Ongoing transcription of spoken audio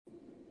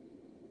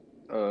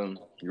You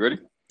ready?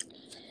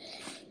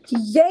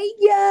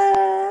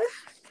 Yeah.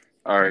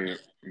 All right,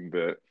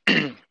 but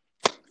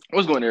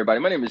what's going on, everybody?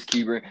 My name is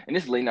Keeber, and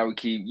this is Late Night with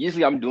Keeb.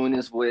 Usually, I'm doing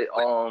this with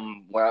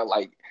where I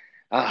like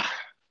ah.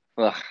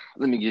 Uh,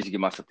 let me just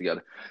get myself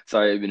together.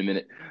 Sorry, it's been a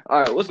minute.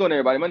 All right, what's going on,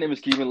 everybody? My name is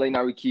Keeban, Late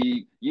Night with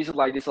Keeb. Usually,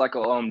 like this, like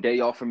a day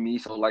off for me,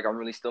 so like I'm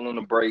really still on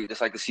the break.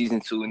 It's like the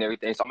season 2 and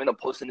everything, so I'm gonna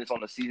posting this on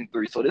the season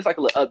 3. So this like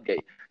a little update.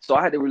 So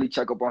I had to really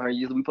check up on her.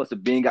 Usually, we supposed to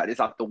been got this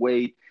out the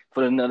way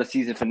for another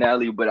season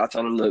finale, but I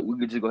told her, look, we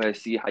could just go ahead and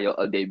see how your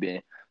update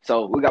been.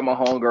 So we got my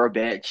homegirl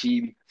back,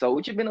 Chibby. So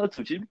what you been up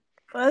to, Chibby?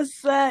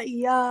 What's up,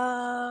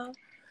 y'all?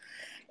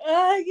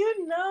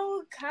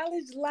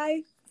 College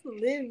life,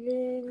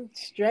 living,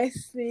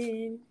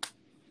 stressing,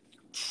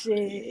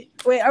 shit.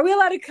 Wait, are we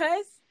allowed to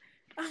cuss?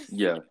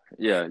 Yeah,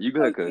 you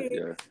go ahead, cuz,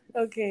 yeah.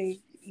 Okay,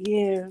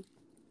 yeah.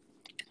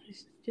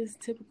 It's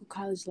just typical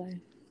college life.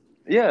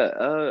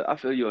 Yeah, I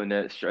feel you on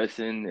that.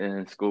 Stressing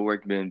and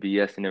schoolwork being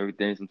BS and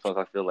everything. Sometimes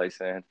I feel like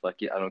saying, fuck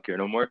it, I don't care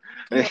no more.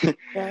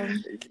 Yeah.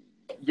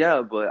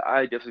 Yeah, but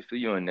I definitely feel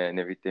you on that and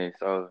everything.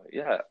 So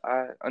yeah,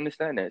 I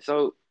understand that.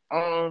 So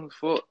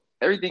for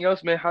everything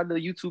else, man, how the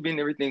YouTube and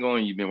everything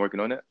going? You been working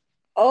on that?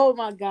 Oh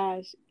my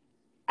gosh.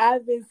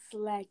 I've been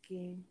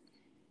slacking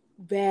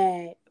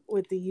bad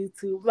with the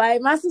YouTube.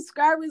 Like, my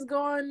subscribers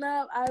going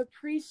up. I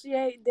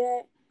appreciate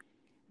that.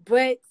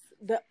 But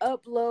the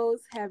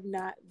uploads have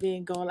not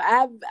been going.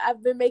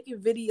 I've been making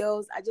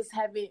videos. I just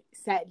haven't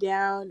sat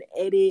down,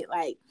 edit.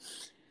 Like,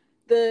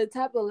 the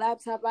type of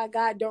laptop I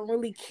got don't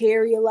really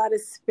carry a lot of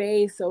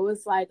space, so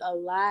it's like a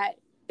lot.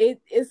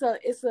 It's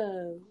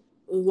a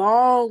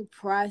long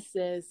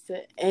process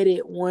to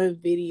edit one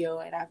video,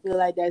 and I feel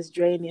like that's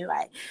draining.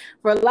 Like,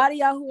 for a lot of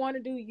y'all who want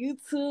to do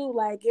YouTube,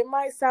 like, it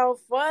might sound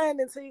fun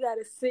until you got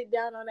to sit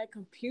down on that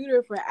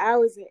computer for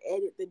hours and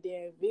edit the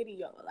damn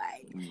video.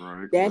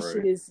 Like, that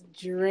shit is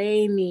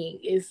draining.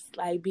 It's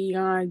like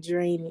beyond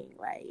draining.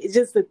 Like, it's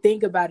just to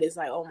think about it, it's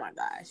like, oh my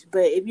gosh.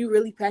 But if you're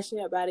really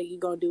passionate about it,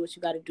 you're gonna do what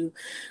you gotta do,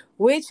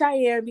 which I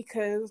am,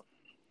 because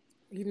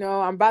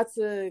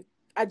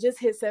I just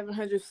hit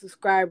 700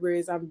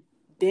 subscribers. I'm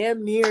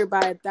damn near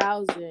by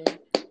 1,000.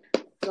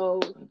 So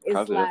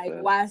it's like,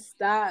 why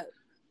stop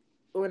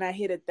when I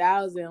hit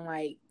 1,000?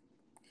 Like,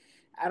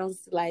 I don't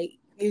like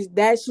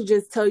that should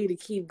just tell you to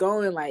keep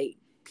going. Like,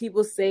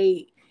 people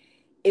say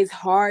it's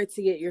hard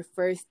to get your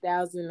first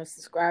 1,000 of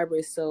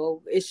subscribers,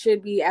 so it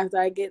should be after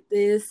I get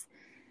this,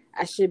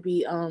 I should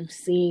be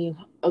seeing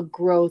a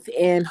growth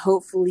and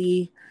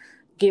hopefully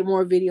get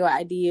more video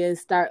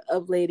ideas, start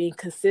uploading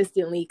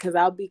consistently, because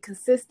I'll be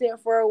consistent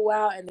for a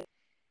while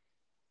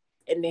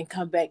and then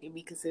come back and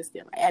be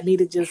consistent. Like, I need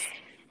to just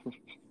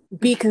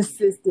be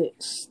consistent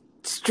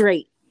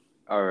straight.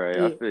 All right,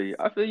 yeah.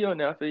 I feel you on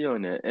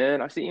that.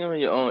 And I see you on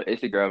your own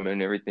Instagram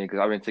and everything because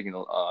I've been taking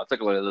I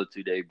took a little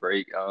 2-day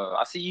break.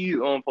 I see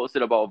you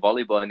posted about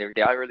volleyball and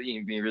everything. I really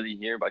ain't been really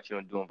hearing about you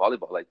on doing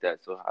volleyball like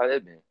that. So how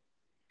that been?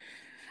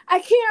 I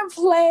can't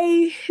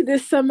play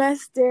this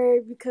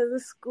semester because the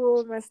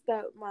school messed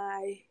up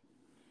my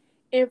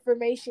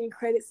information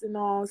credits and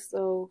all.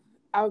 So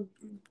I'll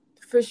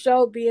for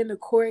sure be in the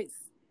court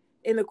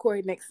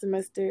next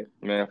semester.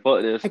 Man,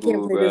 fuck this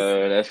school,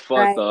 bro. That's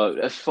fucked up.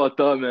 That's fucked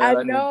up, man.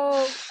 I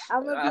know.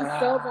 I'm gonna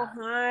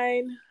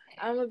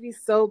be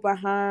so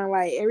behind.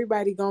 Like,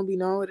 everybody gonna be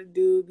knowing what to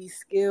do, be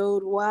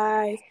skilled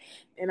wise,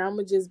 and I'm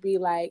gonna just be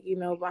like,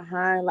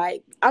 behind.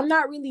 Like, I'm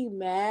not really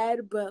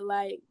mad, but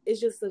like,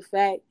 it's just the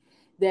fact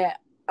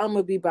that I'm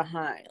gonna be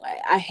behind. Like,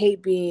 I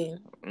hate feeling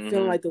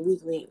like the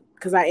weak link,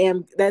 because I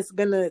am. That's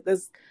gonna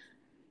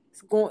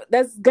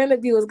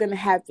be what's gonna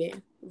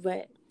happen.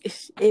 But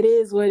it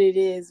is what it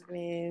is,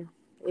 man.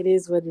 It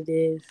is what it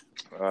is.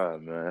 All right,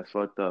 man, that's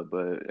fucked up.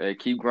 But hey,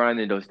 keep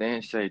grinding though. Stay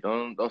in shape.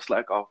 Don't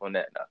slack off on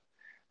that now.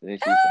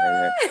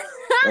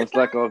 Don't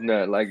slack off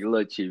now. Like,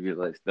 look, Chibby,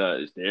 like,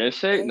 stay in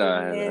shape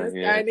now. Man,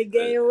 starting to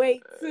gain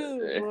weight too,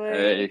 boy.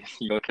 Hey,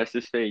 you gonna catch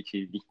this fade,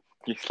 Chibby.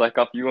 You slack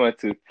off you want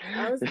to.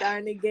 I'm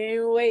starting to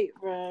gain weight,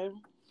 bro.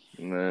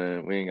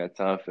 Man, we ain't got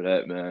time for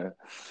that, man.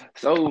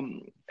 So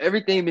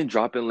everything been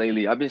dropping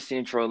lately. I've been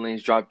seeing Troy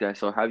Lanez drop that.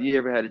 So have you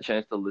ever had a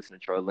chance to listen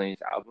to Troy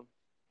Lanez album?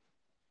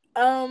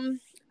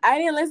 I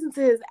didn't listen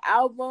to his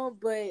album,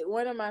 but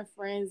one of my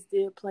friends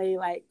did play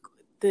like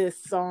this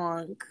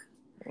song,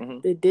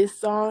 the diss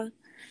song.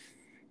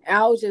 And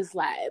I was just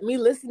like, me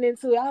listening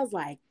to it, I was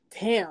like,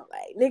 damn,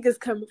 like, niggas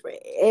coming for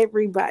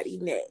everybody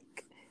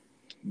neck.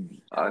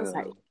 I was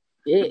like,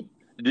 shit.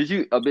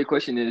 A big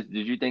question is,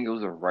 did you think it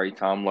was a right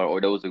time, like,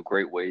 or that was a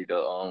great way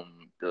to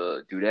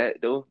do that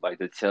though? Like,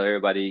 to tell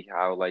everybody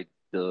how, like,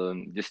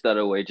 just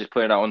that way, just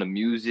put it out on the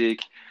music,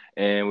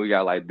 and we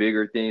got like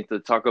bigger things to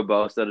talk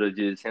about instead of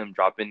just him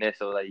dropping that.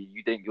 So, like,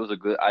 you think it was a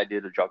good idea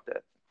to drop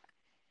that?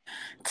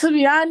 To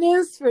be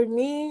honest, for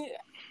me,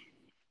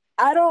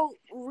 I don't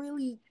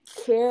really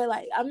care.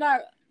 Like,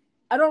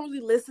 I don't really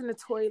listen to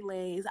Tory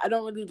Lanez. I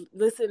don't really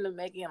listen to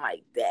Megan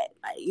like that.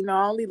 Like,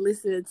 I only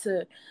listen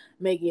to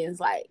Megan's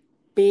like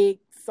big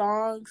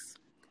songs.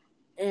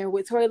 And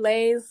with Tory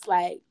Lanez,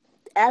 like,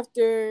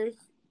 after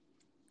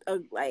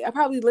I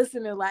probably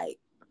listen to like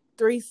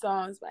 3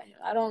 songs by him.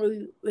 I don't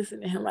really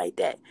listen to him like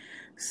that.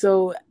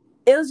 So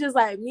it was just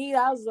like me.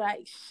 I was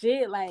like,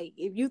 shit, like,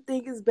 if you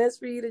think it's best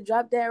for you to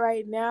drop that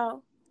right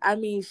now, I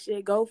mean,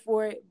 shit, go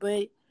for it.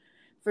 But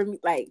for me,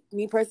 like,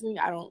 me personally,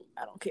 I don't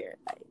care.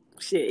 Like,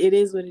 shit, it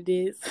is what it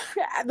is.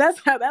 That's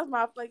my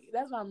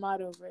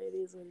motto, bro. It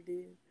is what it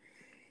is.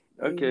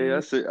 Okay, I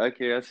see.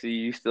 Okay, I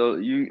see.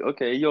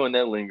 Okay. You on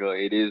that lingo.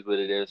 It is what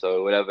it is.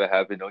 So whatever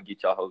happened, don't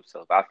get your hopes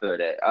up. I feel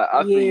that.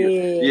 I feel you.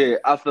 Yeah. Yeah,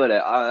 I feel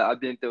that. I've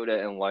been through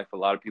that in life. A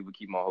lot of people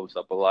keep my hopes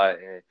up a lot,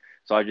 and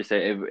so I just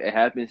say if it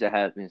happens, it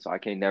happens. So I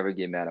can't never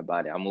get mad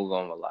about it. I move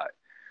on a lot.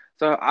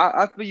 So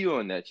I feel you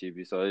on that,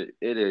 Chibi. So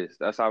it is.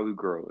 That's how we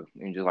grow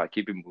and just like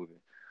keep it moving.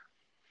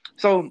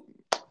 So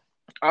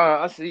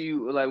I see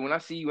you like when I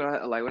see you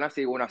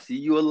when I see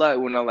you a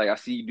lot when I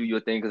see you do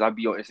your thing because I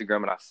be on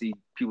Instagram and I see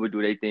people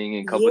do their thing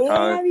in a couple Yeah,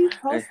 times. I be And,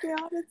 posting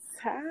all the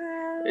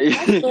time.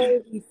 My story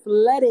be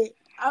flooded.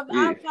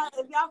 yeah.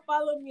 If y'all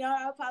follow me,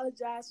 I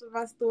apologize for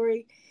my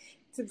story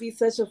to be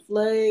such a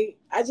flood.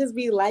 I just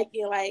be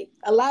liking, like,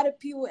 a lot of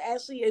people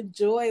actually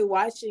enjoy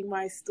watching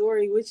my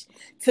story, which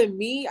to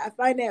me, I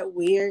find that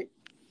weird.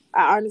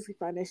 I honestly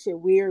find that shit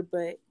weird,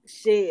 but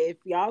shit, if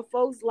y'all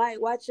folks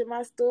like watching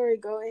my story,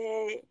 go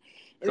ahead.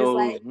 And it's So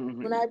like,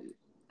 when I,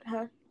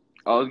 huh?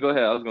 go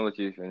ahead. I was gonna let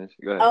you finish.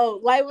 Go ahead. Oh,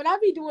 like when I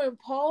be doing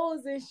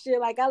polls and shit,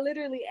 like I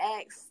literally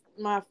ask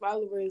my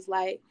followers,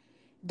 like,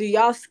 do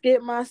y'all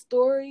skip my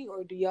story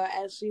or do y'all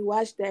actually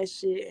watch that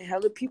shit? And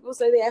hella people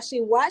say they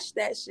actually watch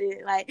that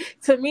shit. Like,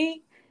 to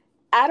me,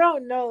 I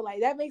don't know.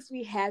 Like, that makes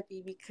me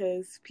happy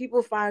because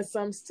people find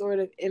some sort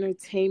of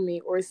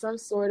entertainment or some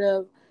sort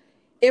of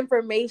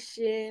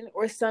information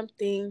or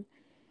something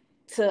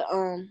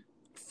to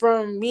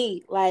from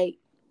me. Like,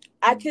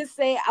 I could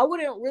say I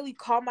wouldn't really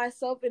call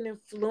myself an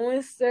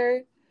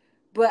influencer,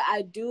 but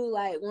I do,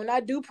 like, when I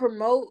do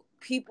promote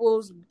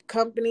people's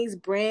companies,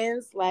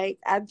 brands, like,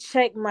 I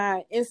check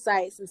my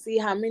insights and see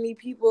how many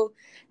people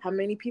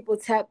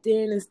tapped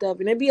in and stuff.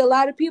 And there be a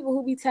lot of people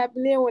who be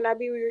tapping in when I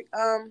be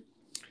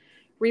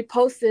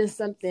reposting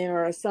something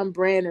or some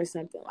brand or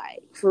something,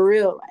 like, for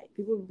real, like,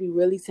 people be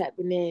really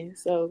tapping in.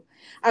 So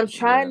I'm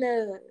trying Yeah.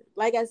 to,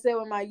 like I said,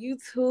 with my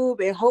YouTube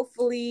and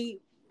hopefully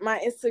my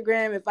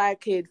Instagram, if I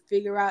could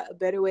figure out a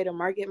better way to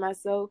market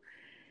myself,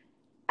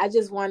 I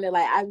just want to,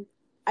 like,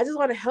 I just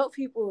want to help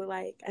people.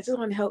 Like, I just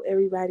want to help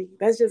everybody.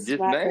 That's just Just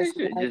my management,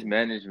 just personality.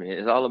 management.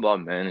 It's all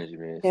about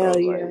management. So Hell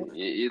like,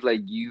 yeah. it's like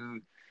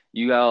you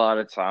got a lot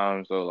of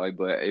time. So like,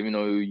 but even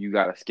though you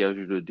got a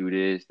schedule to do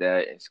this,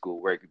 that, and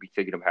school work could be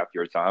taking up half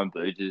your time,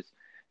 but it just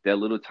that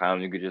little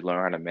time you could just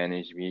learn how to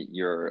manage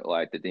your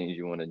like the things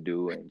you want to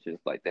do and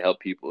just like to help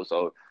people.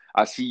 So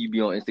I see you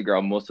be on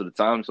Instagram most of the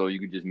time, so you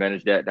could just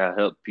manage that to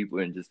help people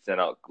and just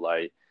send out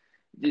like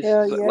just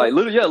Hell yeah. like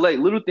little, yeah, like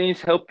little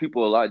things help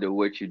people a lot to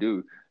what you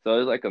do. So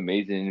it's like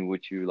amazing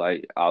what you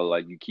like. I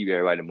like you keep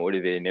everybody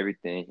motivated and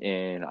everything.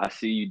 And I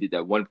see you did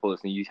that one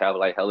post and you have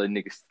like hella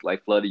niggas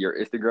like flooded your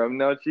Instagram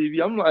now,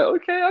 TV. I'm like,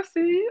 okay, I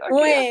see.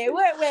 Okay, I see.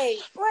 Wait.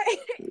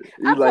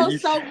 I You like you.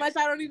 post so much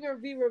I don't even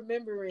be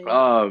remembering.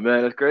 Oh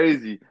man, that's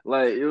crazy.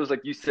 Like it was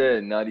like you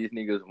said, now these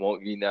niggas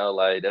want me now.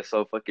 Like that's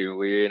so fucking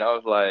weird. And I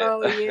was Oh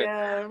like,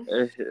 yeah.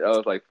 I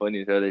was like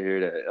funny as hell to hear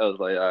that. I was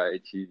like, all right,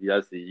 Chibi,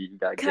 I see you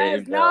got Cause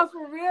game now. no,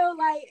 for real,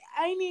 like,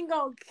 I ain't even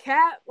gonna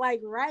cap.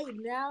 Like, right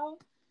now,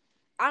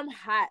 I'm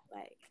hot.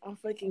 Like, I'm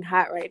fucking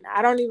hot right now.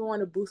 I don't even want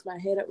to boost my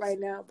head up right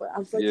now, but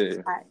I'm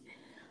fucking Yeah.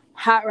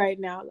 hot right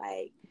now.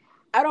 Like,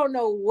 I don't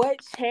know what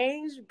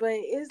changed, but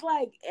it's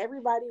like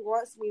everybody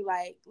wants me.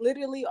 Like,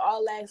 literally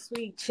all last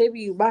week,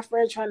 Chibby, my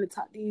friend trying to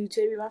talk to you,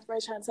 Chibby, my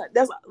friend trying to talk.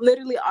 That's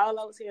literally all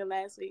I was hearing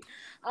last week.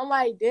 I'm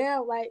like,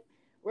 damn, like,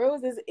 where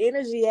was this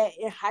energy at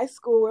in high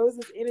school? Where was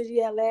this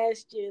energy at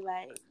last year?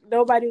 Like,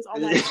 nobody was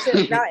on my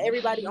tip. Now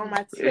everybody on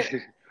my tip.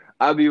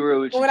 I'll be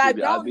real with you, When I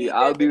Chibi. don't need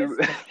I'll them,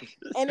 be,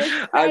 and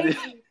it's I'll be.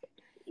 crazy.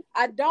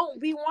 I don't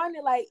be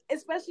wanting, like,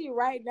 especially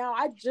right now.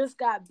 I just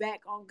got back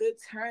on good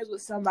terms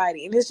with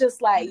somebody, and it's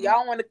just like,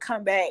 y'all want to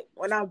come back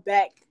when I'm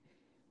back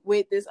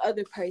with this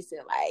other person.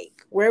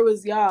 Like, where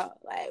was y'all?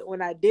 Like,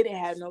 when I didn't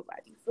have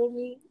nobody. Feel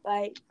me?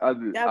 Like, y'all I'll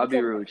be be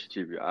coming real back. with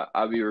you, Chibi.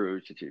 I'll be real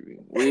with you, Chibi.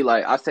 We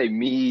like I say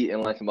me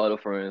and like some other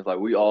friends, like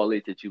we all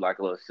looked at you like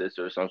a little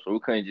sister or something. So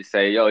we couldn't just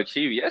say, yo,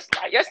 Chibi, let's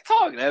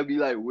talk. That'd be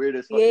like weird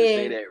as fuck to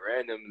say Yeah, that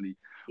randomly.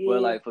 But yeah.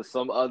 like for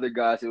some other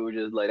guys, it was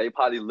just like they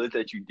probably looked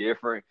at you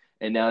different,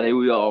 and now they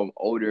we all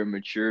older and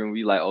mature, and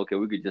we like okay,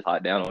 we could just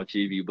hop down on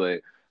Chibi.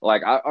 But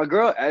like a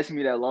girl asked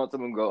me that a long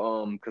time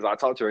ago, because I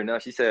talked to her now.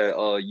 She said,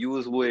 you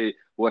was with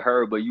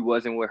her, but you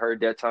wasn't with her at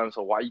that time.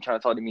 So why you trying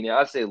to talk to me now?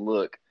 I said,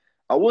 look.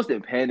 I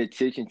wasn't paying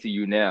attention to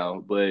you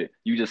now, but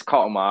you just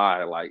caught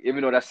my eye. Like,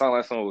 even though that sounds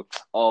like some,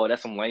 oh,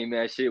 that's some lame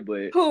ass shit,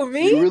 but Who,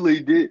 me? you really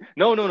did.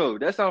 No.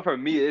 That sound for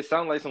me. It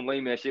sounds like some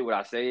lame ass shit when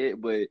I say it,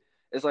 but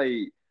it's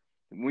like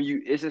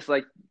it's just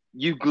like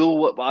you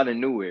glue up out of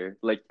nowhere.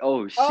 Like,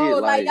 oh shit, Oh,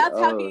 like, like,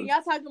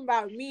 y'all talking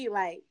about me,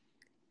 like,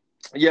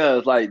 yeah,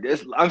 it's like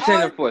this. I'm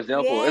saying oh, it for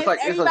example. It's yes, like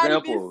it's an everybody been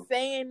example.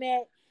 saying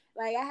that.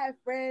 Like, I have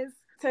friends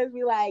text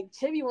me like,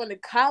 Chibby went to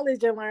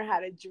college and learned how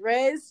to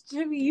dress.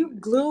 Chibby, you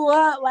blew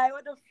up. Like,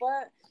 what the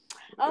fuck?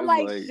 I'm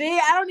like,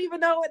 shit, I don't even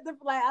know what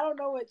I don't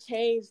know what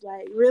changed.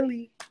 Like,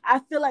 really, I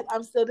feel like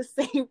I'm still the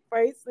same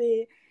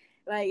person.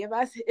 Like,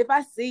 if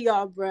I see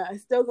y'all, bro,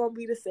 it's still gonna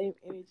be the same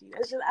energy.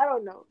 That's just, I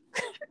don't know.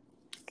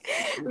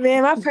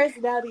 Man, my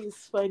personality is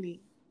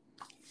funny.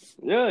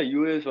 Yeah,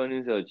 you is funny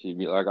as hell,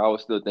 Chibby. Like, I would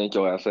still thank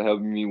your ass for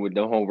helping me with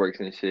the homeworks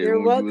and shit. You're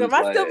When you welcome. was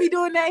I like, still be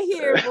doing that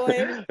here,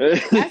 boy. I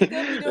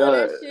still be doing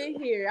that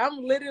shit here.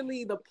 I'm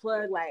literally the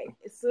plug. Like,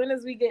 as soon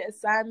as we get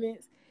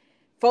assignments,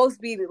 folks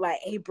be like,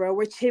 hey, bro,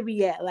 where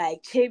Chibby at?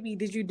 Like, Chibby,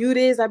 did you do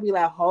this? I be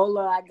like, hold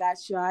on, I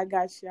got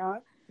y'all.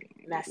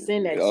 And I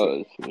send that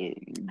shit.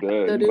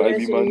 You might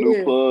be my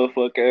new plug.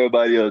 Fuck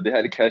everybody else. They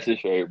had to catch this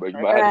straight, bro. You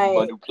might have to be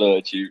my new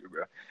plug, Chibby,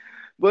 bro.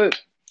 But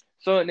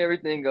so and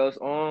everything else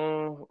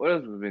on. What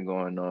else has been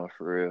going on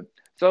for real?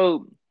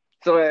 So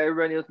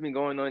everybody else been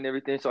going on and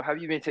everything. So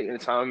have you been taking the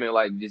time and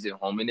like visit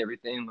home and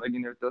everything, like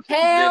and everything?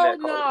 Hell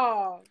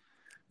no.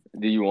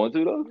 Do you want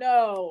to though?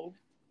 No.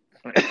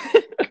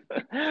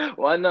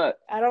 Why not?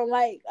 I don't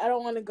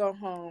want to go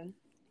home.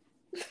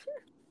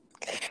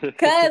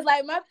 Cause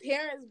like my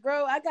parents,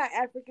 bro, I got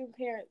African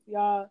parents,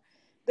 y'all.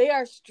 They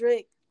are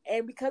strict,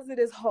 and because of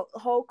this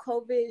whole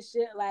COVID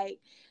shit, like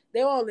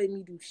they won't let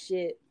me do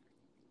shit.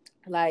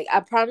 Like, I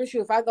promise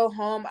you, if I go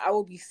home, I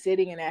will be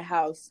sitting in that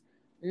house,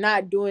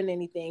 not doing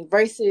anything.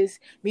 Versus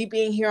me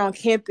being here on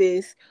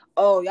campus.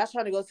 Oh, y'all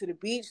trying to go to the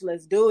beach?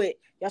 Let's do it.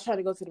 Y'all trying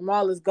to go to the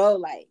mall? Let's go.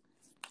 Like,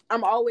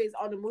 I'm always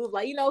on the move.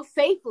 Like,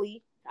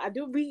 safely. I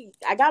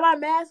got my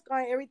mask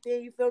on,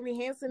 everything. You feel me?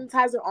 Hand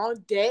sanitizer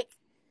on deck.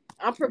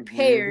 I'm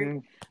prepared. Mm-hmm.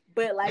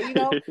 But like,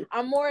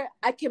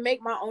 I can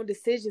make my own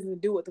decisions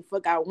and do what the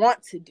fuck I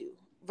want to do.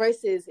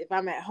 Versus if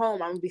I'm at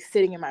home, I'm gonna be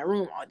sitting in my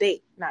room all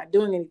day, not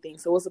doing anything.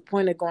 So what's the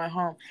point of going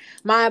home?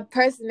 My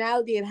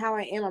personality and how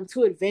I am, I'm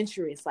too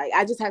adventurous. Like,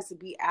 I just have to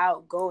be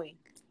outgoing.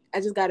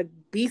 I just gotta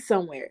be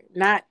somewhere.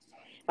 Not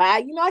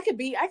like, I could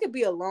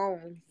be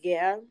alone.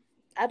 Yeah.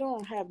 I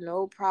don't have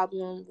no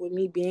problem with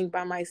me being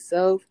by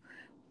myself,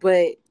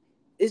 but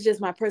it's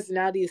just my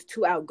personality is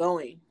too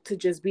outgoing to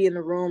just be in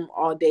the room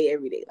all day,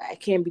 every day. Like, I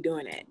can't be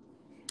doing that.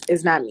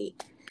 It's not me.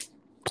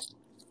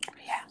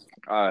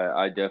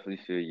 I definitely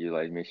feel you.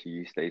 Like, make sure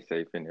you stay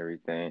safe and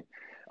everything.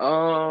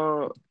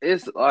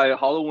 It's like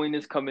Halloween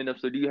is coming up.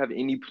 So, do you have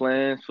any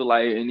plans for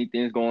like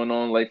anything's going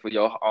on like for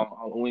your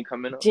Halloween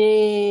coming up?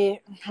 Yeah,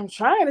 I'm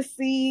trying to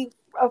see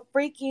a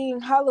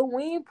freaking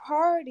Halloween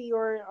party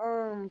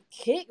or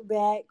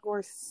kickback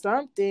or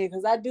something,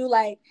 because I do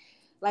like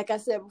I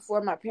said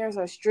before, my parents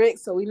are strict,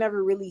 so we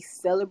never really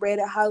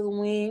celebrated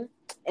Halloween.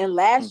 And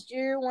last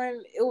year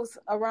when it was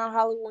around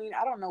Halloween,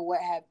 I don't know what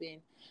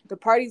happened. The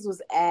parties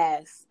was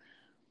ass.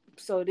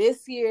 So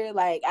this year,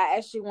 like, I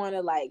actually want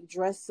to like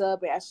dress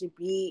up and actually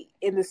be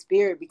in the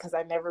spirit, because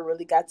I never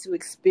really got to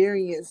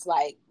experience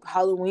like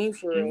Halloween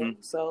for real.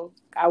 So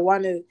I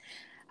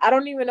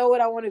don't even know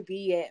what I want to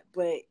be yet,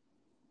 but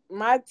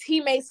my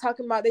teammates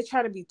talking about they're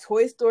trying to be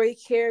Toy Story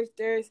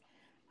characters.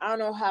 I don't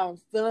know how I'm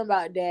feeling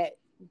about that,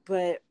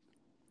 but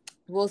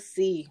we'll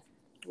see.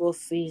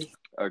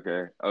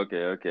 Okay.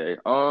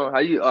 How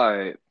you? All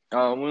right. We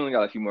only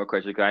got a few more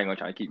questions, because I ain't gonna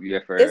try to keep you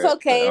here It's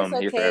okay. It's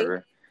here okay.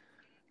 forever.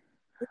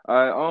 All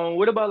right.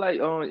 What about like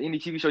any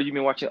TV shows you've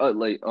been watching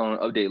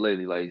update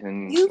lately, like,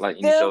 and you like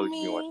feel any shows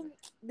me? you've been watching?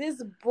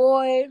 This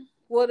boy,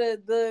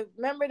 the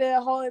remember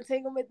the whole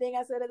entanglement thing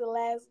I said at the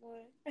last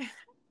one?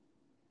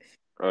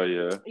 Oh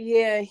yeah.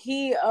 Yeah,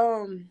 he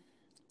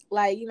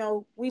like,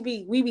 we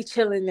be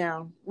chilling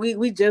now.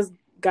 We just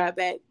got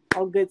back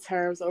on good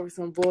terms over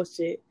some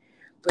bullshit,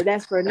 but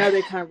that's for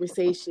another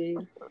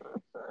conversation.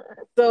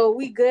 So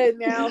we good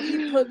now.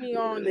 He put me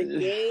on The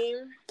Game,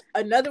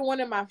 another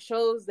one of my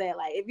shows that,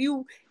 like, if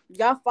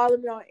y'all follow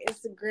me on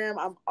Instagram,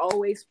 I'm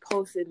always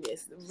posting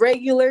this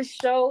regular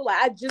show.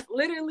 Like, I just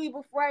literally,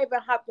 before I even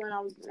hopped on,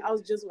 I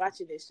was just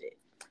watching this shit.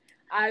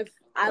 I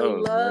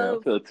love. Man,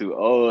 I feel too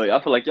old. I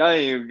feel like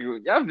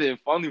y'all been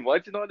finally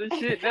watching all this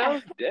shit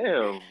now.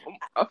 Damn,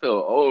 I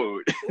feel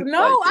old.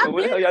 No, like,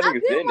 I've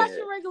been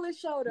watching regular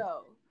show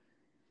though.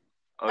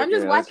 Okay, I'm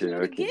just watching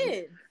it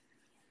again.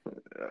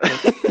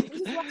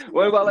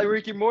 What about like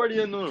Rick and Morty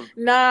and them?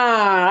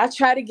 Nah, I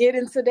tried to get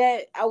into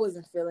that. I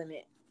wasn't feeling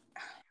it.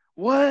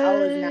 What? I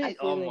was not feeling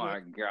oh my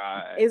it.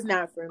 God. It's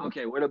not for me.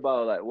 Okay, what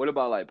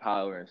about like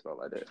Power and stuff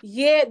like that?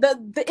 Yeah,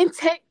 the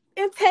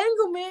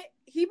entanglement.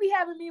 He be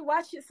having me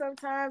watch it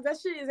sometimes. That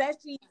shit is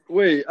actually.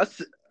 Wait,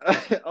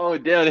 oh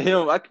damn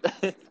him!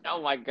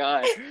 Oh my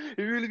God,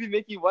 he really be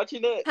making you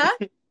watching that?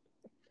 Huh?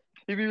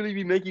 He really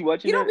be making you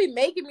watching He that? don't be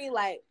making me,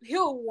 like,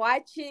 he'll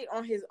watch it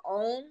on his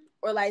own,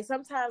 or like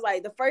sometimes,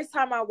 like, the first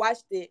time I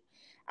watched it,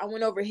 I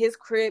went over his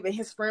crib and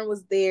his friend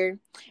was there,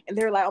 and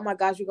they were like, "Oh my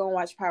gosh, you're gonna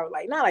watch Power?"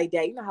 Like, not like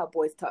that. You know how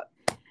boys talk.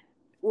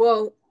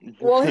 Well,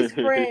 his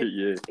friend.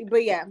 Yeah.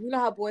 But yeah, you know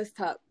how boys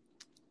talk.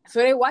 So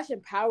they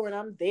watching Power, and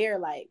I'm there,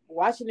 like,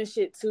 watching the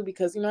shit too,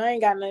 because I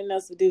ain't got nothing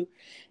else to do.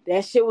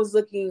 That shit was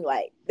looking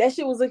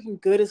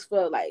good as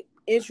fuck, like,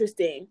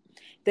 interesting.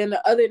 Then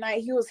the other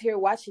night he was here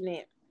watching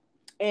it,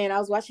 and I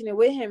was watching it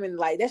with him, and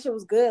like that shit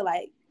was good.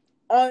 Like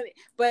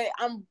but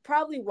I'm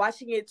probably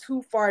watching it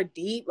too far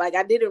deep. Like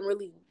I didn't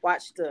really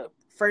watch the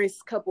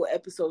first couple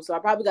episodes, so I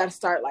probably got to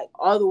start like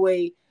all the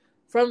way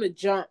from the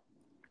jump.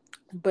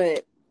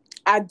 But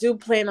I do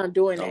plan on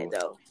doing that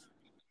though.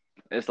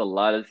 It's a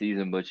lot of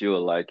season, but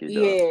you'll like it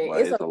though. Yeah,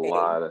 Like it's it's a okay.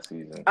 lot of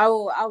season.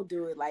 I'll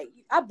do it. Like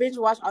I binge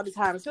watch all the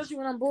time, especially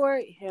when I'm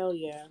bored. Hell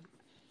yeah.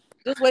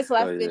 Just wait till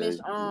I finish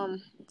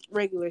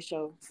regular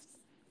show.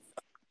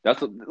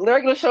 That's what the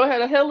regular show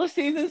had a hell of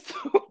seasons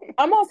too.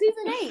 I'm on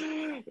season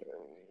 8.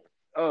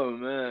 Oh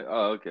man,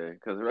 oh okay.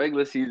 Because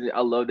regular season,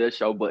 I love that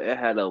show, but it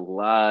had a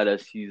lot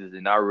of seasons,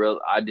 and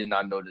I did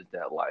not notice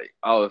that. Like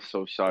I was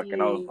so shocked,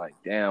 and I was Yeah. like,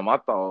 damn, I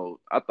thought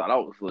I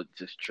was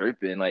just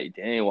tripping. Like,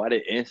 dang, why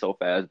did it end so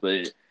fast? But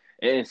it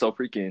ended so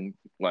freaking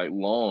like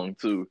long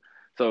too.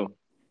 So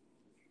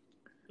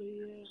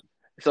Yeah.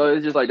 so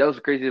it's just like that was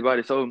crazy about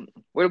it. So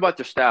what about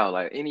your style?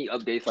 Like any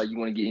updates? Like you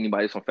want to get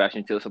anybody some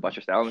fashion tips about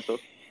your style and stuff?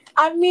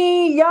 I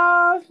mean,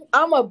 y'all,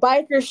 I'm a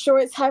biker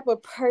short type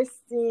of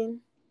person.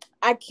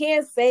 I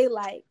can't say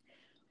like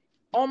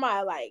on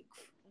my like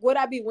what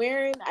I be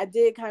wearing, I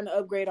did kind of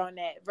upgrade on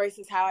that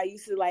versus how I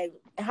used to like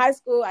in high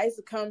school. I used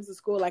to come to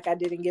school like I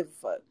didn't give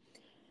a fuck.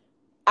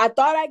 I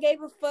thought I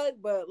gave a fuck,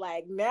 but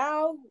like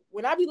now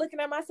when I be looking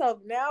at myself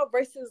now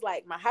versus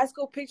like my high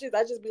school pictures,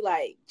 I just be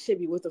like,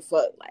 Chibby, what the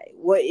fuck? Like,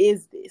 what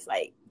is this?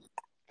 Like,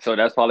 So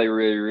that's probably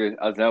really, really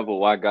example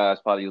why guys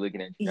probably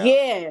looking at you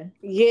now.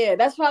 yeah.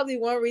 That's probably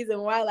one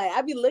reason why. Like,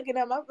 I be looking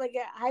at my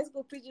fucking high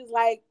school pictures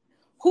like,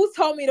 who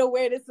told me to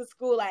wear this to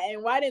school? Like,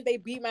 and why didn't they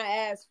beat my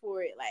ass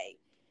for it? Like,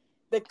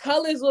 the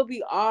colors will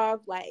be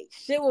off. Like,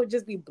 shit will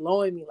just be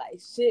blowing me. Like,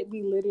 shit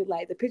be literally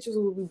like the pictures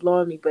will be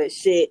blowing me. But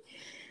shit,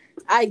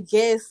 I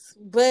guess.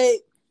 But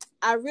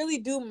I really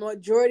do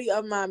majority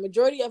of my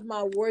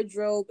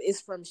wardrobe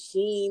is from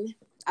Shein.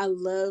 I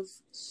love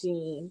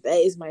Shein. That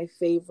is my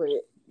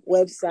favorite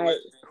website.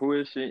 Who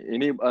is she?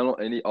 I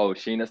don't any. Oh,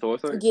 Sheen. That's the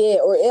website. Yeah,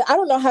 or I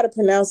don't know how to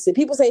pronounce it.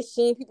 People say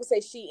Shein. People say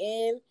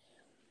Shein.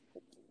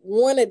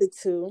 One of the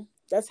two.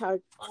 That's how.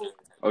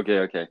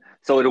 Okay.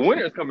 So the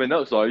winter is coming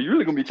up. So are you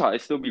really gonna be trying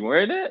to still be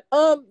wearing that?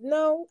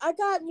 No. I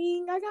got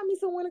me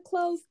some winter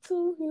clothes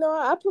too. You know,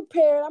 I'm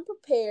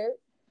prepared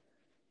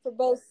for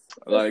both.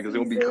 Like it's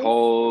gonna be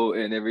cold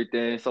and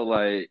everything. So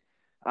like,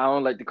 I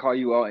don't like to call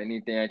you out or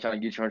anything. I'm trying to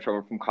get you in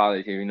trouble from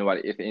college here.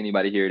 If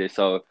anybody hear this.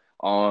 So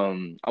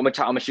I'm gonna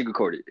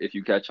sugarcoat it if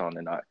you catch on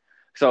or not.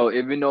 So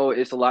even though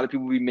it's a lot of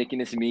people be making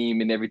this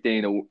meme and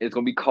everything, it's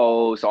gonna be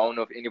cold. So I don't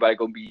know if anybody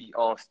gonna be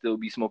still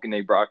be smoking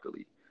their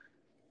broccoli.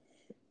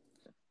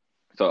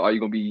 So are you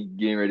gonna be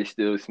getting ready to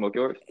still smoke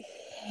yours?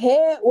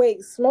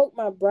 Wait, smoke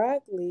my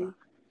broccoli.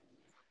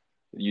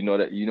 You know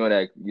what I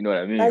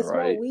mean, I right?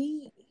 smoke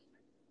weed.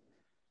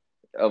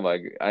 Oh my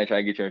god, I ain't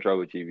trying to get you in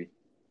trouble, Chibby.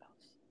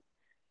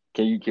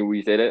 Can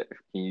we say that?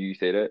 Can you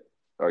say that?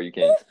 Or you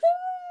can't?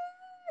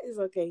 It's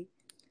okay.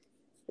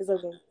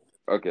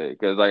 Okay,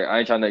 because like I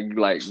ain't trying to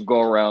like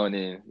go around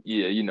and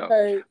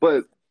Right.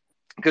 But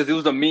because it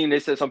was a meme, they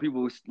said some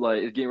people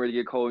like it's getting ready to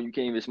get cold, and you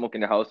can't even smoke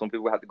in the house. Some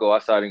people have to go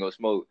outside and go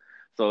smoke.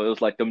 So it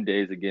was like them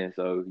days again.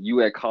 So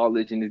you at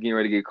college and it's getting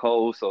ready to get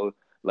cold. So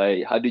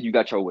like, how did you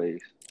got your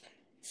ways?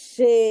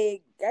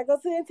 Shit, I go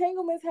to the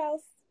entanglement's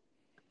house.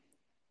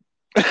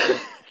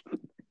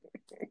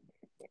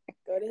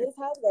 Go to his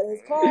house. Go to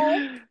his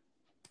car.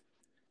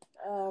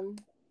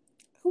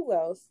 Who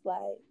else?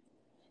 Like,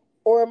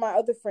 or my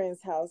other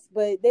friend's house.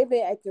 But they've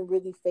been acting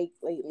really fake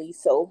lately,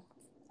 so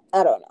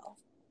I don't know.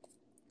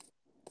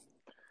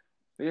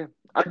 Yeah.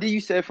 I think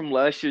you said from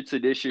last year to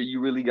this year,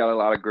 you really got a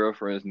lot of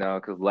girlfriends now.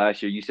 Because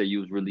last year you said you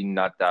was really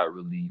not that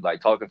really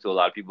like talking to a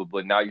lot of people,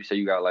 but now you say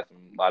you got like a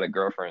lot of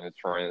girlfriends and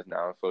friends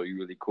now, so you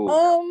really cool.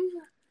 Now.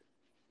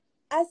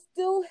 I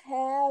still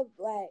have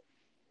like,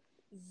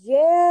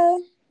 yeah,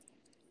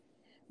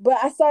 but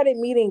I started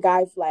meeting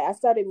guy friends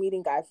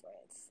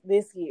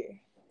this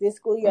year. This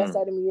school year, I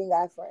started meeting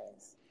guy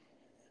friends.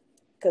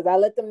 Cause I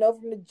let them know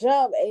from the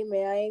jump, hey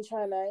man, I ain't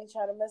trying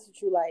to mess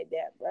with you like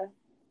that, bro.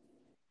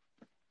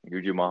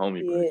 You're my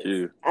homie, yes. Bro.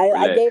 Too.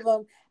 I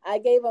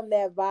gave them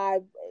that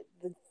vibe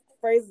the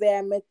first day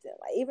I met them.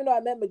 Like even though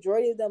I met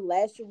majority of them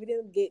last year, we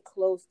didn't get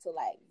close to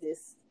like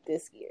this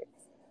year.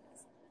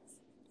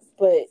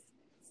 But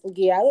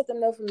yeah, I let them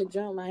know from the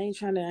jump. I ain't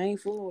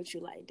fooling with you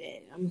like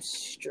that. I'm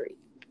straight.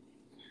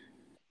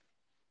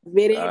 If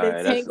it ain't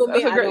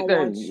entanglement, I don't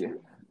want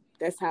you.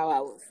 That's how I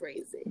would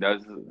phrase it.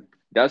 That's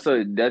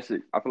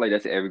I feel like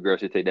that's every girl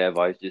should take that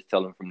advice. Just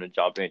tell them from the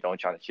jump and don't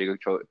try to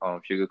sugarcoat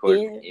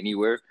it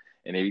anywhere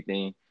and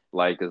everything.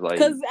 Like, cause I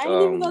ain't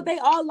even know they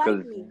all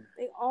like me.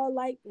 They all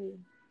like me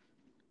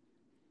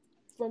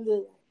from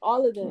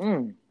all of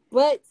them.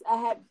 But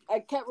I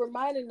kept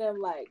reminding them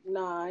like,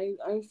 nah, I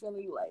ain't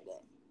feeling you like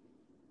that.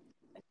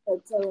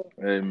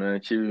 Hey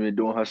man, Chibby been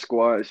doing her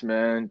squats,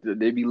 man.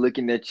 They be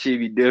looking at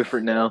Chibby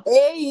different now.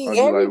 Hey,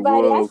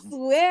 everybody, like, I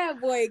swear,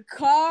 boy,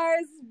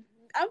 cars.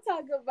 I'm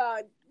talking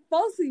about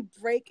mostly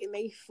breaking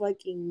they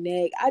fucking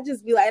neck. I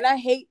just be like, and I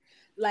hate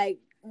like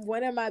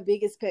one of my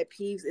biggest pet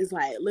peeves is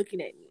like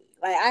looking at me.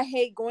 Like, I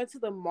hate going to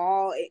the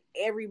mall and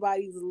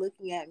everybody's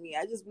looking at me.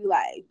 I just be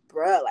like,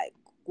 bruh, like,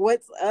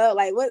 what's up?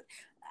 Like, what?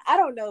 I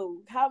don't know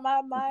how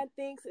my mind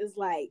thinks is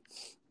like,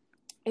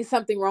 it's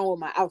something wrong with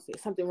my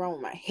outfit, something wrong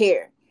with my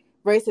hair,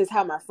 versus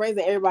how my friends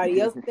and everybody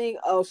else think,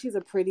 oh, she's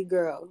a pretty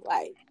girl.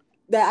 Like,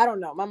 that, I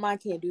don't know. My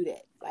mind can't do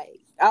that. Like,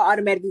 I'll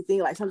automatically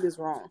think like something's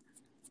wrong.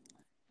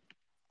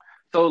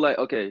 So like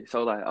okay,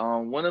 so like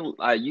one of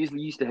I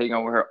usually used to hang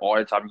out with her all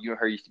the time. You and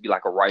her used to be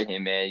like a right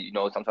hand man. You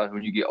know, sometimes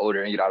when you get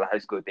older and get out of high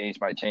school, things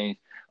might change.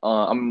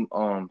 I'm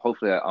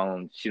hopefully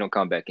she don't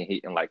come back and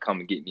hit and like come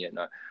and get me or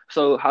not.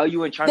 So how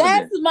you in China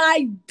That's been?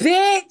 my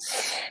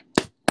bitch.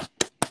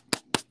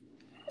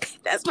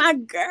 That's my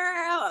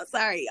girl.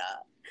 Sorry,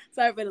 y'all.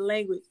 Sorry for the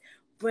language.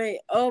 But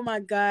oh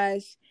my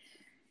gosh.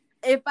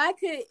 If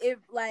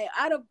like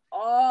out of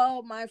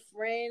all my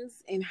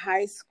friends in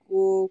high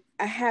school,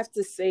 I have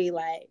to say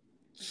like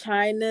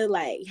China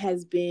like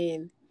has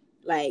been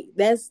like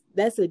that's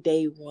a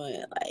day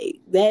one. Like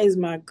that is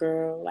my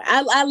girl. Like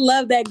I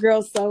love that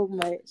girl so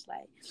much.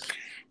 Like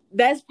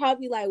that's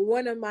probably like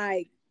one of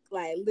my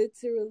like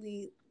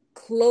literally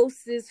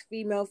closest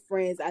female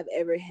friends I've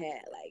ever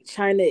had. Like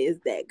China is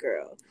that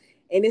girl.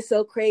 And it's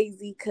so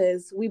crazy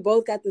because we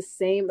both got the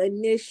same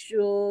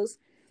initials.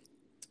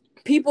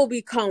 People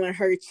be calling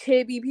her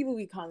Chibby. People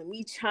be calling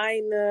me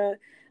China.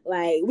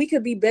 Like we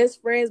could be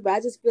best friends, but I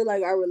just feel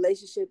like our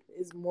relationship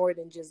is more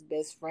than just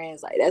best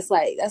friends. Like that's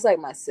like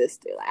my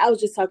sister. Like I was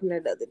just talking to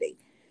her the other day.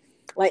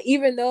 Like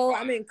even though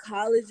I'm in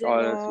college and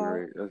Oh, that's all,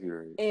 great. That's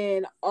great.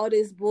 and all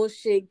this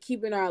bullshit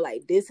keeping our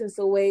like distance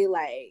away,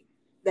 like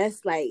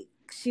that's like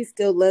she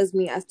still loves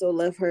me. I still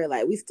love her.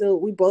 Like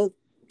we both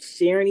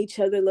sharing each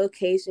other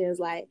locations.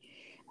 Like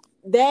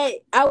that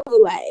I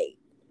would like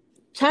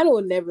China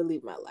will never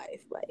leave my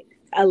life. Like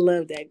I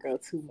love that girl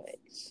too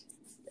much.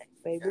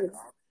 Baby.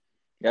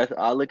 Yes,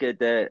 I look at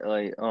that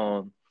like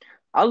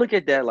I look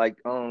at that like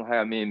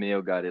how me and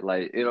Mayo got it.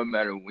 Like it don't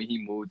matter when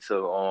he moved to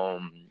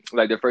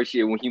like the first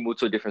year when he moved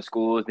to different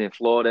schools in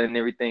Florida and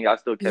everything, I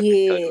still kept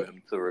in touch Yeah. with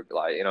him to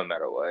like it don't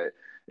matter what.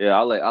 Yeah,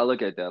 I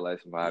look at that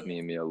like how Yeah. me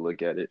and Mayo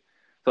look at it.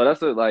 So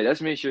that's what like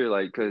that's make sure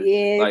like cause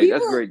Yeah. like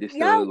that's People great. They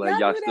still y'all like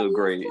y'all knew that still we was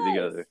great close.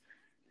 together.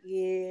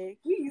 Yeah.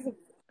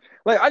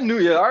 Like I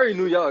already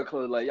knew y'all were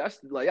close. Like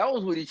y'all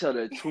was with each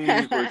other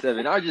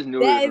 24/7. I just knew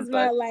That it from is the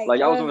my fact like like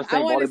y'all was on the I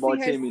same wanna see volleyball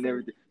her team and sing.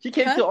 everything. She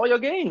came Huh? to all your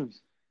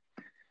games.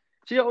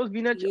 She always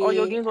been at all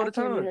your Yeah, games all I the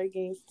came to time. her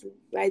games too.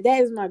 Like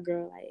that is my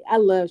girl. Like I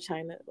love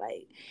China.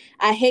 Like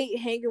I hate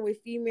hanging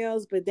with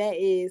females, but that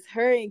is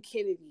her and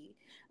Kennedy.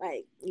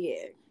 Like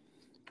yeah,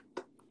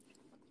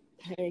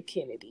 her and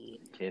Kennedy.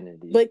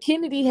 Kennedy. But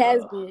Kennedy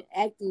has Uh, been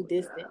acting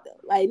distant though.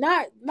 Like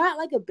not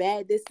like a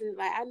bad distant.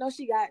 Like I know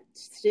she got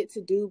shit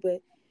to do,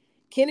 but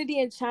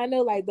Kennedy and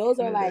China, like those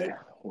are like Canada.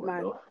 What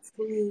my the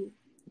two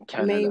main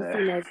Canada.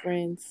 female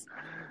friends.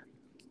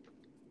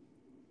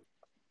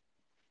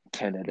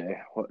 Canada.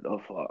 What the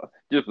fuck?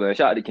 Just playing.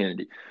 Shout out to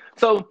Kennedy.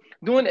 So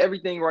doing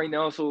everything right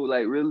now. So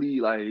like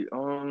really like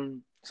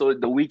so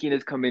the weekend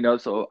is coming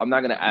up. So I'm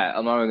not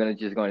gonna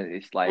just gonna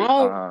it's like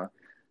Oh,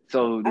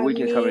 so the I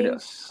weekend's coming mean,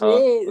 up. Huh?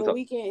 shit. What's The up?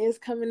 weekend is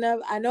coming up.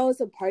 I know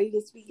it's a party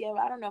this weekend,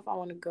 but I don't know if I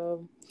want to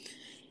go.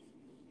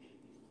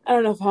 I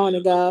don't know if I want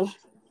to go.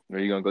 Are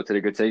you gonna go to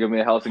the Gotaga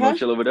man house and go Huh?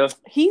 chill over there?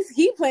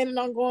 He planning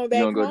on going You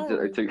back gonna go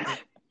home. to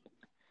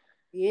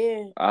Yeah, he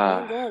ain't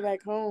ah going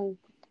back home.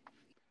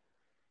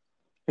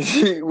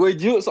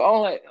 would you so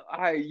I'm like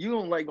all right, you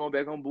don't like going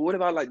back home, but what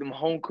about like them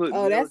home cooked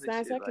Oh, meals that's and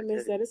nice. shit I like can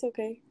miss that? that. It's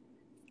okay.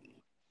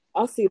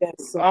 I'll see that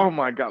soon. Oh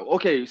my God.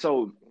 Okay,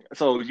 so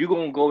you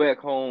gonna go back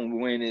home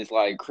when it's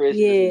like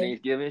Christmas and Yeah,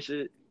 Thanksgiving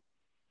shit?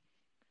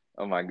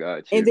 Oh my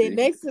God, and then Chibby.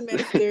 next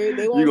semester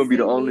they You won't gonna be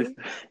the see only me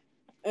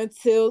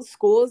until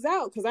school's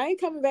out because I ain't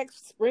coming back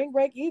spring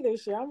break either.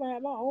 Shit, I'm gonna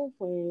have my own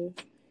plans.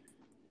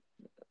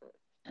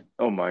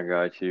 Oh my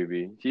God,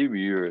 Chibby.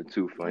 Chibby, you're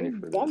too funny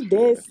for this, I'm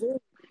dead man. serious.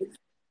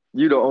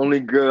 You the only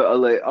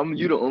girl I'm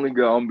you the only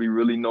girl I'm be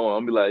really knowing.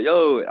 I'm be like,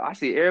 yo, I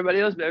see everybody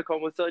else back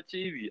home. What's up,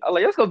 Chibi? I'm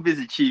like, let's go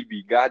visit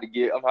Chibi.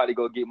 I'm how to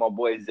go get my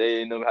boy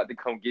Zay and them had to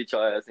come get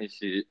your ass and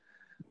shit.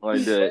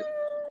 Like that.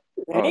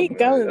 I Oh ain't man,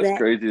 coming that's back.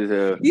 crazy as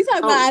hell. You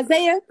talking Oh about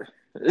Isaiah?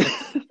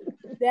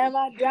 That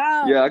my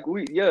dog.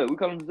 we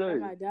call him That Zay.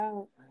 my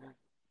dog.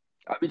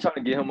 I be trying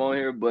to get him on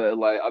here, but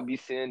like I be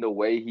seeing the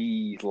way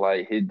he's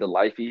like his the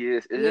life he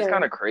is. It's just Yeah.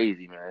 kind of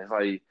crazy, man.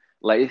 It's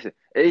like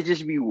it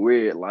just be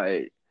weird.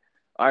 Like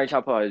I ain't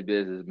trying to put out his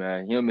business,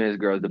 man. Him and his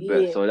girl's the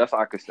best. Yeah. So that's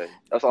all I could say.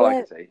 That's all I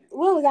But can say.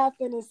 what was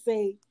I finna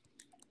say?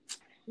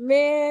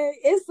 Man,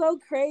 it's so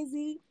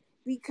crazy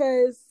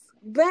because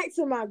back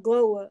to my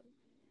glow up.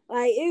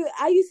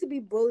 I used to be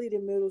bullied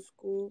in middle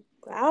school.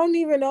 I don't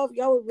even know if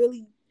y'all would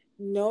really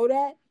know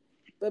that,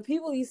 but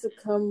people used to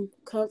come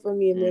for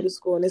me in middle Mm.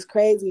 school, and it's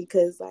crazy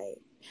because like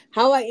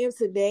how I am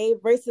today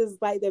versus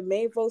like the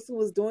main folks who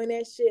was doing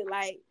that shit.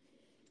 Like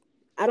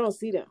I don't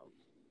see them,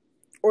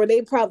 or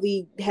they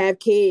probably have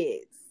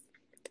kids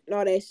and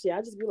all that shit.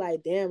 I just be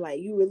like, damn, like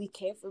you really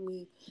came for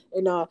me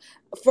and all.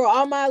 For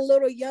all my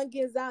little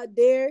youngins out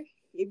there,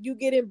 if you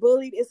getting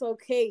bullied, it's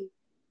okay,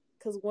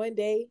 cause one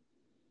day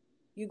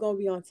You gonna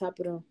be on top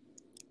of them.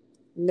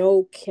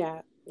 No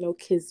cap, no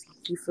kizzy.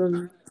 You feel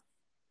me?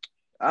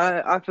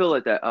 I feel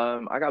like that.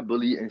 I got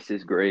bullied in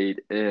sixth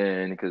grade,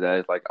 and because I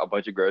was like a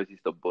bunch of girls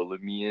used to bully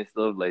me and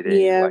stuff, like they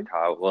didn't Yeah. like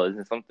how I was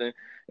and something.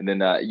 And then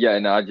yeah,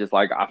 and I just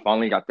like I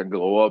finally got to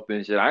glow up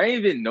and shit. I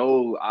didn't even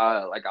know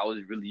I was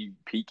really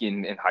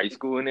peaking in high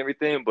school and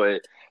everything,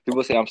 but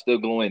people say I'm still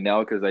glowing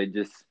now because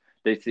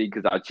they see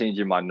because I'm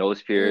changing my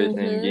nose piercing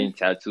and Mhm. getting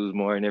tattoos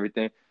more and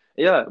everything.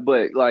 Yeah,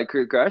 but like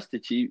congrats to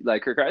Chief,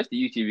 like congrats to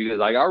you, Chief, because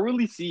like I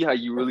really see how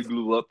you really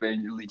grew up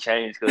and you really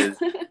changed because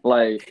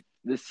like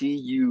to see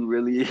you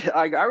really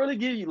like I really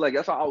give you like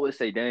that's why I always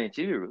say, dang,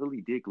 Chibby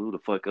really did glue the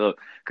fuck up.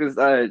 Cause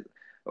I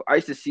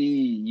used to see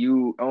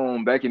you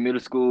back in middle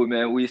school,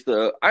 man. We used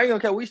to I ain't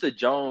gonna care, we used to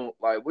joke,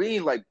 like we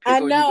ain't like pick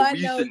on you, but I we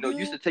used know to know you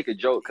used you. to take a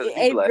joke because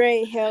we'd be 8th like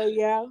grade, hell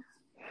yeah.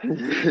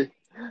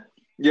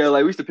 yeah,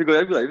 like we used to pick on.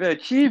 I'd be like, man,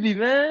 Chibi,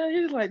 man,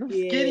 he's like them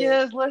skinny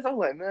Yeah, ass legs. I'm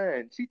like,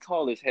 man, she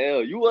tall as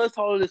hell. You was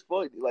taller as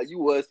fuck. Like you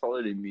was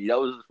taller than me. That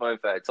was a fun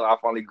fact. So I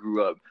finally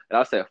grew up, and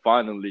I said,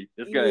 finally,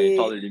 this guy ain't yeah,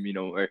 taller than me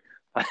no more.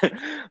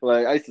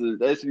 Like that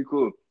used to be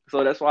cool.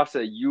 So that's why I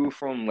said you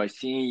from like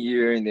senior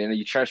year, and then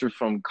you transferred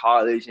from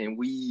college, and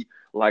we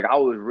like I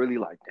was really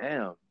like,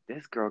 damn,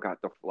 this girl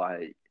got the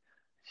like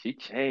she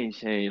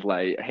changed.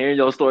 Like hearing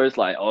your stories,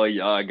 like, oh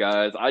yeah,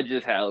 guys, I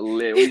just had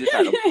lit. We just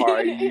had a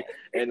party,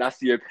 and I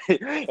see a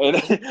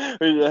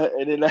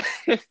and then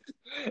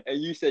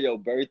and you said your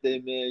birthday,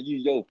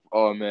 man.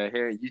 Oh man,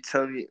 hearing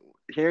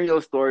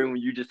your story when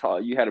you just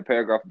talk, you had a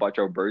paragraph about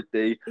your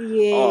birthday.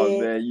 Oh yeah.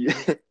 man,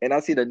 and I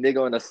see the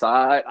nigga on the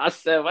side. I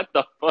said, what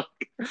the fuck?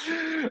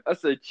 I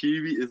said,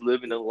 Chibi is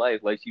living a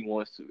life like she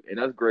wants to, and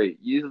that's great.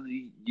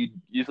 Usually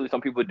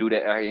some people do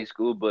that at high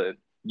school, but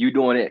you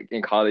doing it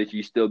in college,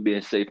 you still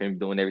being safe and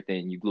doing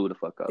everything, you glue the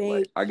fuck up.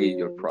 Like Thank I give you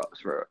your you.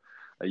 props, bro.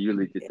 Like you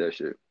really did that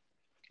shit,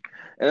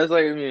 and that's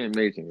like I mean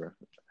amazing, bro.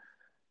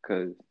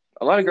 Because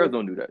a lot of Yeah. girls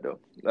don't do that though.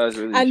 That's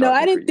really I know.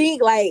 I shocking for didn't you.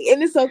 think like,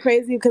 and it's so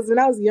crazy because when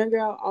I was younger,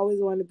 I always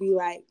wanted to be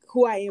like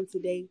who I am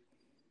today.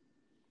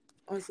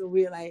 On some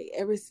weird,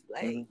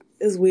 Hmm.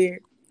 it's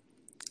weird,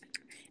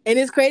 and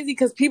it's crazy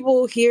because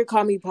people here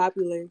call me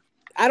popular.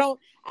 I don't.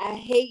 I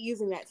hate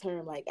using that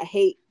term. Like I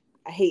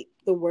hate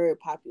the word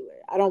popular.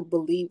 I don't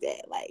believe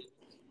that. Like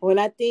when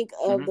I think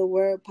of Hmm. the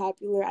word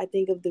popular, I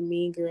think of the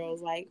Mean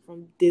Girls, like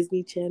from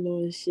Disney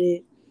Channel and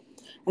shit.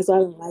 That's why I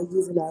don't like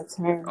using that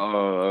term.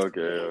 Oh, okay,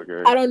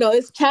 okay. I don't know.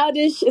 It's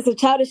childish. It's a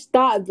childish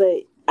thought,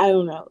 but I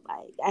don't know.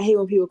 Like I hate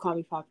when people call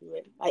me popular.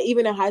 Like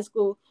even in high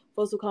school,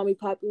 folks would call me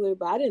popular,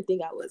 but I didn't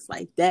think I was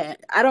like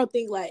that. I don't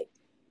think like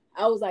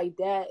I was like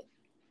that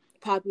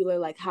popular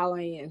like how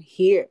I am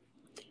here.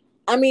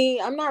 I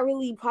mean, I'm not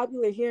really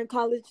popular here in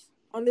college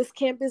on this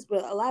campus,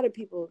 but a lot of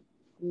people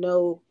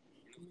know.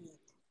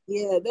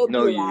 Yeah, they'll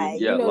Know be you.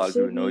 like, Yeah, a lot of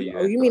people know Chibby, you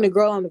oh, and you mean stuff. the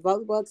girl on the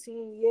volleyball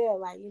team? Yeah,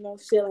 like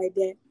shit like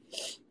that.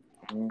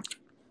 Mhm.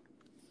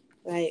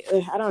 Like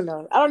I don't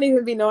know. I don't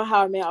even be knowing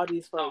how I met all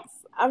these folks.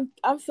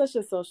 I'm such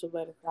a social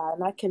butterfly,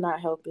 and I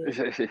cannot help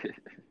it.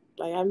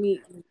 Like I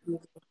meet.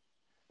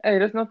 Hey,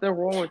 there's nothing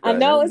wrong with I that.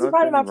 know There's it's a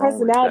part of my nothing wrong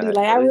with personality. that.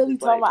 Like But it's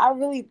just like, I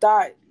really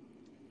thought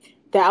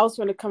that I was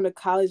going to come to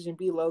college and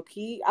be low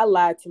key. I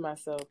lied to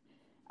myself.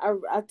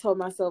 I told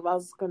myself I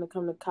was going to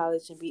come to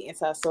college and be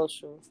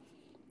antisocial.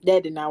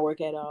 That did not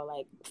work at all.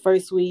 Like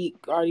first week,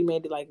 already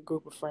made it like a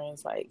group of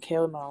friends. Like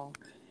hell no.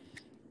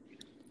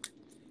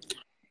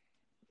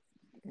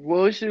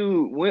 well,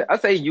 shoot. When I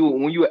say you,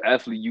 when you're an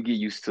athlete, you get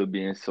used to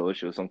being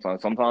social.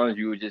 Sometimes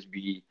you would just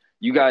be.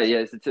 You got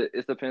yes.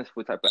 It depends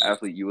what type of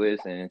athlete you is,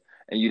 and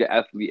you the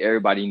athlete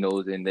everybody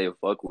knows and they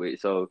fuck with.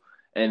 So,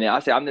 and then I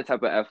say I'm the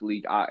type of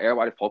athlete.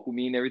 Everybody fuck with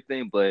me and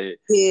everything, but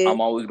Yeah.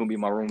 I'm always gonna be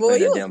in my room Boy,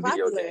 playing you that was damn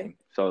video popular. game.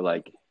 So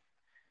like,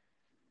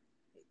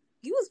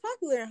 You was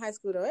popular in high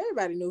school though.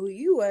 Everybody knew who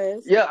you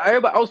was. yeah,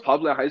 everybody. I was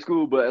popular in high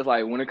school, but it's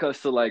like when it comes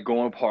to like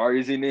going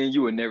parties and then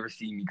you would never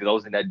see me because I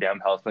was in that damn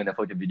house playing that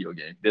fucking video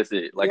game. That's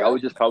it. Like I Yeah.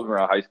 was just popular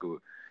around high school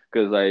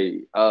because like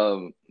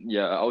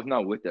yeah, I was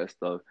not with that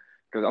stuff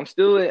because I'm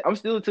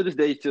still to this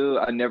day too.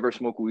 I never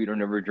smoke weed or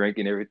never drink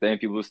and everything.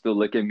 People still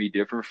look at me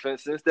different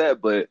since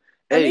that, but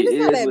I hey, mean, it it's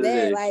not is that what it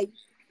bad. is. Like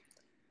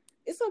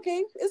it's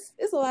okay.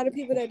 It's a lot of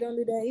people that don't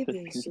do that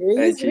either. Shit, it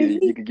Hey, is what it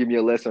Chief, you is. can give me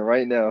a lesson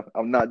right now.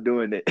 I'm not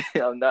doing it.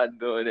 I'm not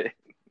doing it.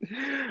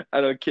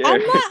 I don't care. I'm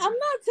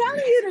not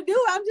telling you to do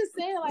it. I'm just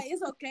saying like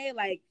it's okay.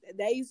 Like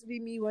that used to be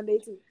me one day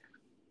too.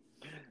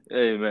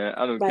 Hey man,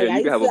 I don't care. Like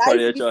You can have a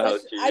party at your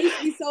house, I Chief. used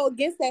to be so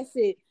against that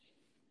shit.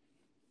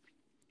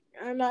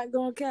 I'm not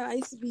gonna care. I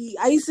used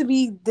to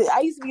be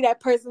that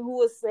person who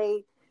would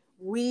say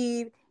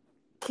weed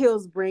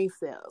kills brain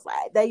cells.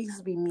 Like that used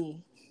to be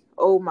me.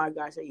 Oh my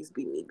gosh, that used to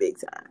be me big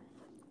time.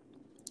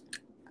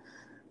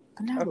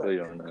 But now I feel look.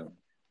 you on that.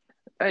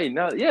 Hey,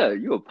 now, yeah,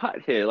 you a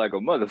pothead like a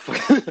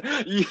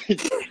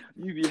motherfucker.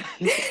 You be,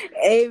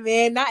 Hey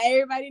man, not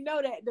everybody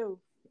know that though.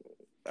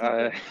 Keep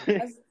uh,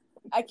 that.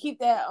 I keep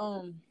that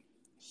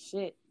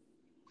shit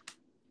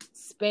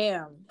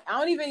spam. I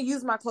don't even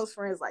use my close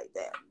friends like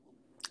that.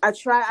 I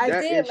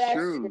that did is last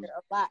year true.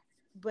 a lot,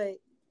 but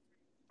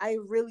I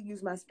really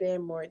use my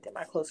spam more than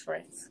my close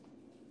friends.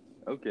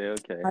 Okay,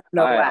 okay. I don't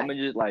All know right, I'm why.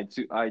 gonna just like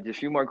all right, just a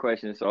few more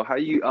questions. So how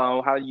you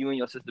and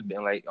your sister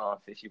been like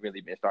since you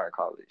really been starting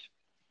college?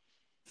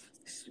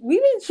 We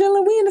been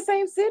chilling. We in the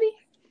same city.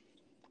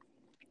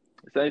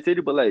 Same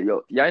city, but like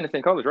yo, y'all in the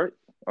same college, right?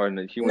 Or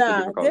no, she went to a Nah,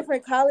 different college.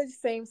 different college,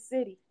 same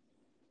city.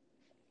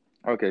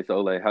 Okay, so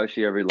like how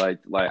she ever like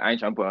I ain't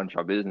trying to put on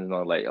your business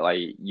on like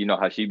you know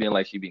how she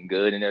been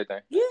good and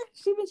everything. Yeah,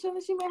 she been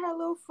chilling. She met her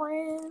little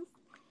friends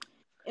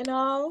and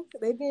all.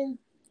 They been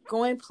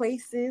going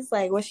places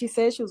like what she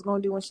said she was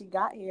gonna do when she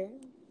got here.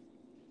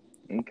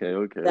 Okay,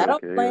 okay, I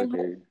don't okay, blame her.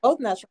 okay. Both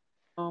not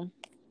trying.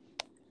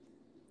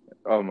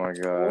 Oh my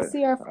We'll God.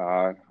 see her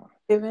Uh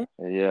Thanksgiving.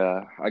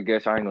 yeah, I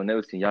guess I ain't gonna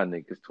never see y'all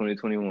niggas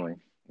 2021.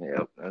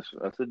 Yep,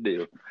 that's a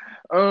deal.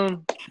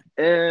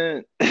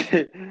 And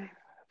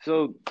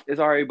so it's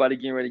already about to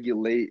get ready to get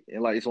late,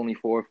 and like it's only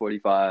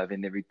 4:45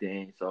 and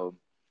everything. So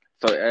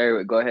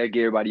Eric, go ahead,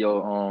 get everybody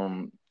your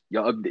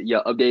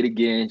update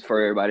again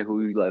for everybody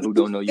who You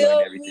don't know you and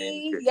feel everything and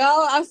me, shit.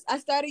 y'all? I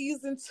started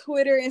using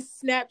Twitter and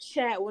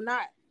Snapchat. Well,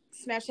 not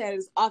Snapchat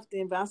as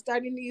often, but I'm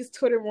starting to use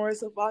Twitter more.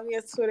 So follow me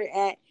on Twitter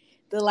at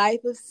the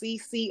life of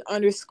CC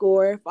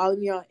underscore. Follow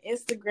me on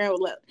Instagram.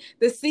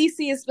 The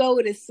CC is spelled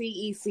with a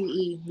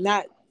CECE,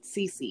 not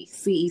CC,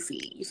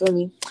 CECE. You feel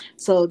me?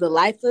 So the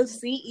life of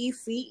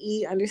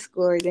CECE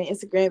underscore. Then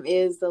Instagram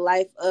is the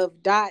life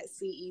of dot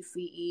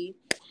CECE.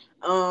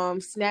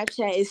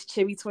 Snapchat is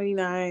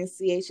Chibby29,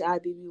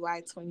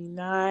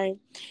 CHIBBY29.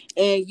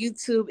 And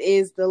YouTube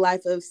is The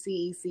Life of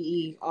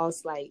CECE.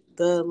 Also like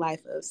The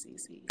Life of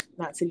CECE.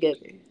 Not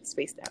together.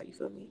 Spaced out, you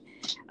feel me?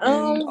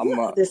 And I'm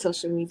What other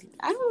social media?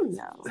 I don't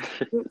know.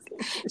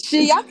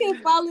 Shit, y'all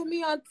can follow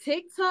me on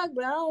TikTok,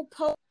 but I don't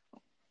post.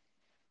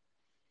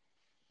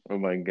 oh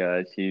my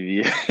God,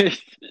 TV.